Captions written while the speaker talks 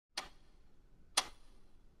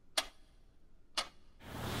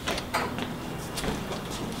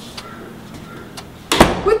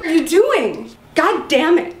you doing? God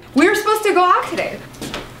damn it. We were supposed to go out today.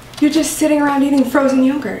 You're just sitting around eating frozen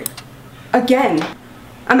yogurt. Again.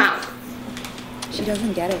 I'm out. She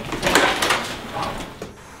doesn't get it.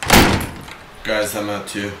 Guys, I'm out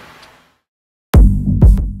too.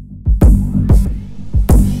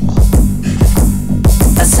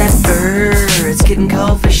 I said, it's getting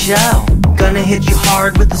cold for show. Gonna hit you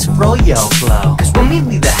hard with this Froyo flow. Cause when we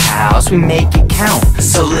leave the house, we make it count.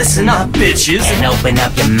 So listen up, bitches, and open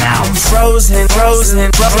up your mouth. Frozen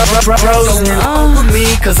with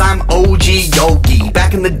me, cause I'm OG Yogi.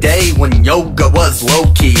 Back in the day when yoga was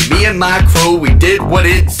low-key, me and my crew, we did what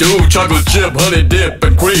it do. Chocolate chip, honey dip,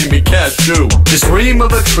 and creamy cashew. This dream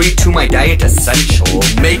of a treat to my diet essential.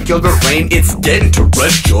 Make yogurt rain, it's getting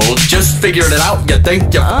torrential. Just figured it out, you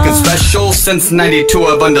think you're fucking special. Since 92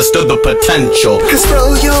 I've understood the potential. Cause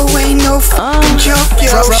Froyo ain't no fucking joke,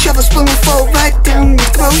 yo. Shove a spoonful right down your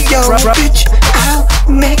throat, yo. Bitch, I'll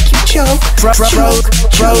make you choke.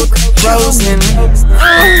 Frozen.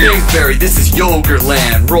 Big Berry, this is yogurt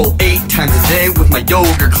land. Roll 8 times a day with my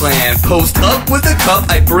yogurt clan. Post up with a cup,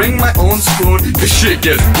 I bring my own spoon. Cause shit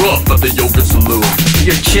gets rough at the yogurt saloon.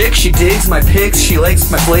 Your chick, she digs my pics, she likes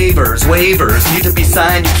my flavors. Waivers need to be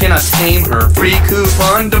signed, you cannot tame her. Free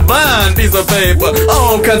coupon, divine piece of paper.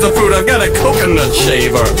 All kinds of fruit, I've got a coconut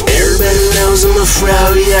shaver. Everybody knows I'm a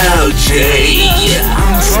FroyOG.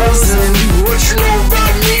 I'm frozen. What you know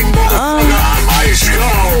about me, motherfucker? I'm Ice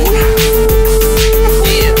Kold.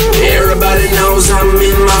 Everybody knows I'm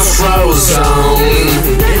in my frozone.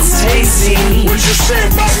 It's tasty. What you say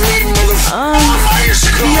about me, motherfucker? I'm Ice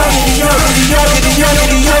Kold.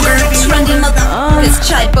 Trendy motherfuckers,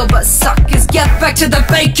 chai boba suckers. Get back to the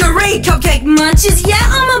bakery. Cupcake munches, yeah,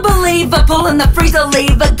 I'm a believer. Pulling the freezer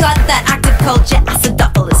lever. Got that active culture,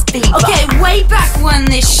 acidophilus fever. Okay, way back when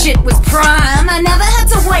this shit was prime, I never had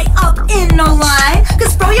to wait up in no line.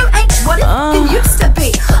 Cause Froyo ain't what it used to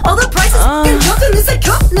be. All the prices fucking jumped in this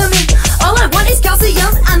economy. All I want is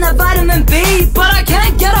calcium and a vitamin B. But I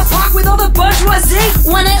can't get a park with all the bourgeoisie.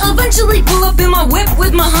 When I eventually pull up in my whip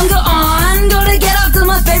with my hunger on, go to get up to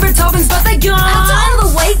my favorite toppings, but they gone. After all the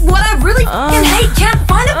wait, what I really fucking hate, can't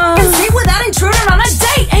find a fucking seat without intruding on a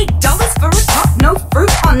date. $8 for a cup, no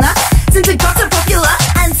fruit on that. Since it got so popular,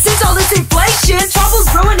 and since all this inflation, trouble's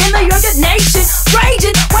brewing in the yogurt nation.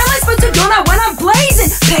 Raging, where am I supposed to go now when I'm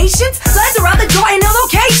blazing? Patience, lies around the door in no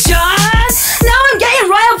location. Now I'm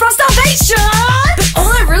getting riled from starvation. But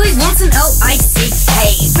all I really want's an L-I-C-K.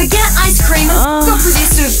 Forget ice cream and go for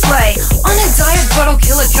this souffle. On a diet, but I'll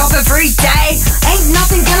kill a cup every day. Ain't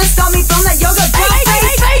nothing gonna stop me from that yogurt bite.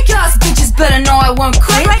 Fake ass bitches better know I won't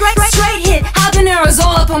quit. Straight hit, habanero's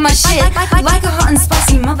all up on my shit. Like a hot and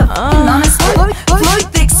spicy mother.